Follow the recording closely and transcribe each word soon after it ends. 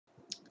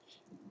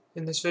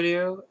In this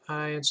video,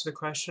 I answer the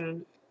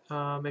question,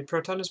 a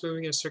proton is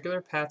moving in a circular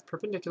path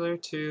perpendicular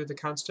to the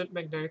constant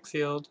magnetic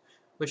field,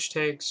 which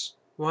takes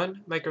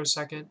 1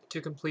 microsecond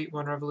to complete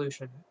 1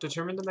 revolution.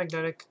 Determine the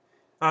magnitude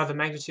of the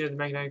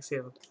magnetic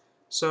field.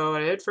 So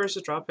what I did first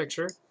is draw a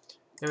picture,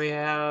 and we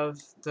have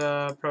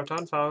the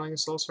proton following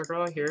this little circle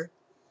right here.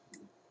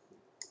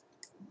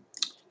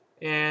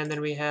 And then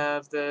we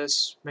have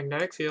this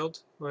magnetic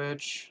field,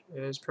 which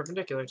is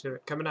perpendicular to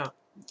it, coming out.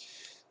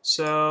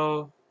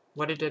 So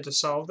what I did to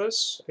solve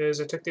this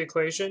is I took the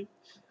equation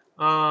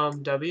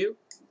W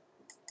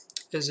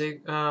is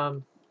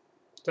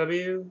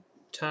W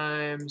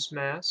times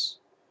mass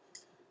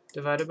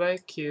divided by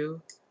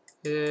Q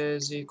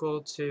is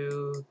equal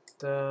to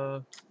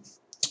the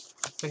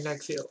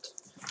magnetic field,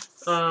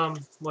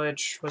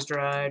 which was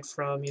derived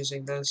from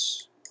using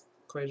this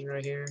equation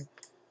right here.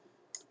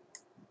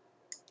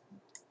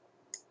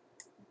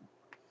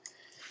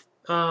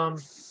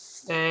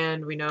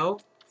 And we know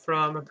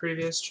from a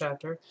previous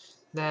chapter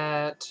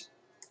that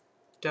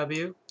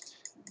W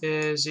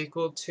is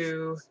equal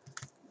to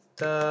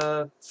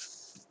the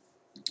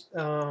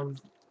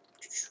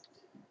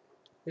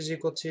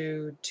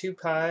 2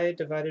 pi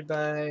divided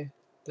by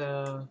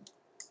the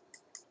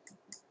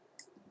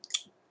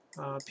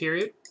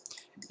period.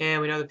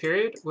 And we know the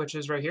period, which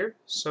is right here.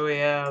 So we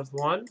have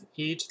 1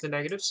 e to the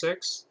negative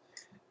 6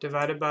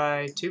 divided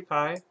by 2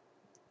 pi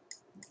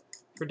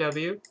for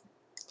W.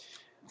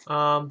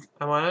 I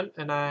went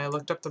and I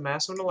looked up the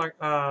mass of an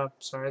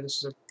this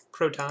is a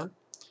proton,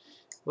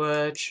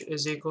 which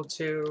is equal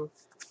to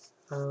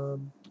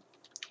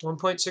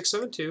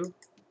 1.672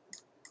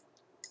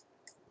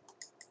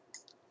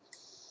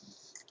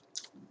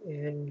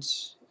 and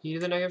e to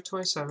the negative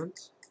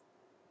 27th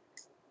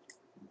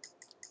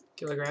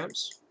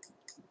kilograms.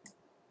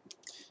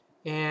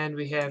 And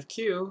we have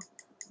Q,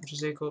 which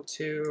is equal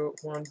to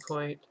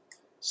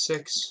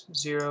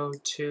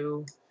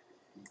 1.602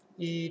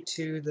 e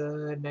to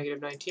the negative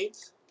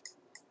 19th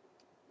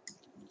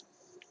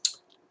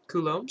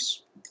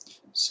coulombs.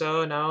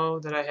 So now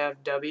that I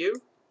have W,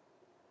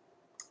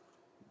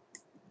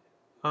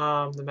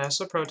 the mass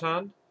of a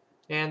proton,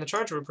 and the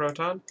charge of a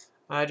proton,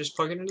 I just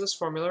plug it into this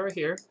formula right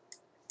here,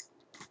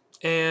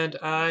 and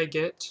I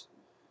get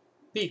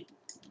B.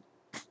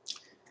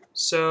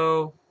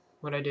 So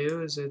what I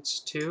do is it's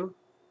 2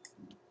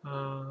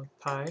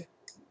 pi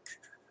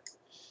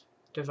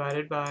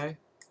divided by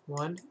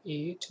 1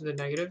 e to the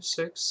negative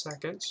 6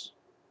 seconds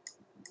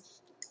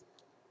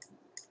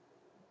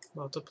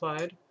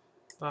multiplied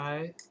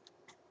by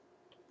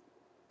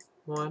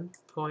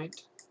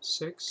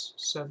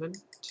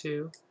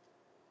 1.672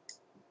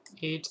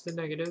 e to the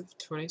negative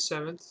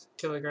 27th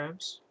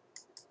kilograms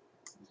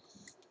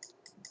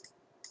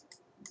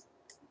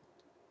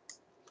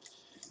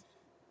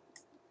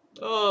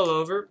all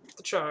over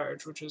the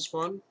charge, which is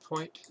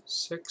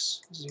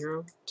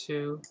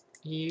 1.602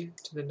 e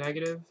to the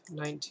negative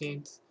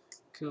 19th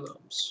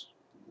coulombs,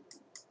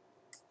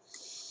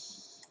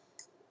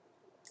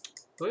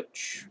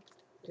 which,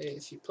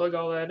 if you plug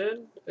all that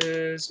in,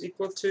 is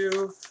equal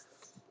to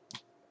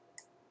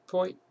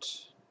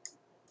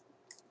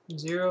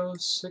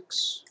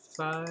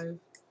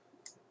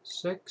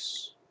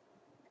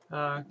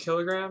 0.0656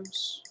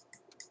 kilograms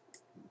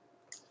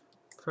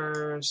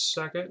per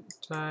second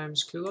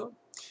times coulomb,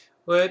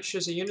 which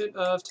is a unit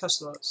of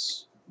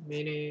Teslas,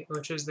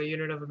 which is the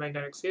unit of a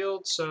magnetic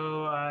field.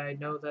 So I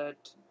know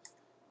that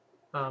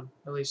at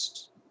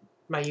least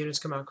my units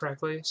come out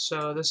correctly.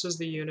 So this is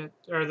the unit,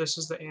 or this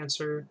is the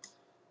answer.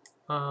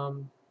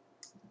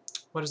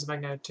 What is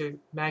the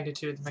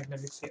magnitude of the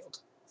magnetic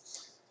field?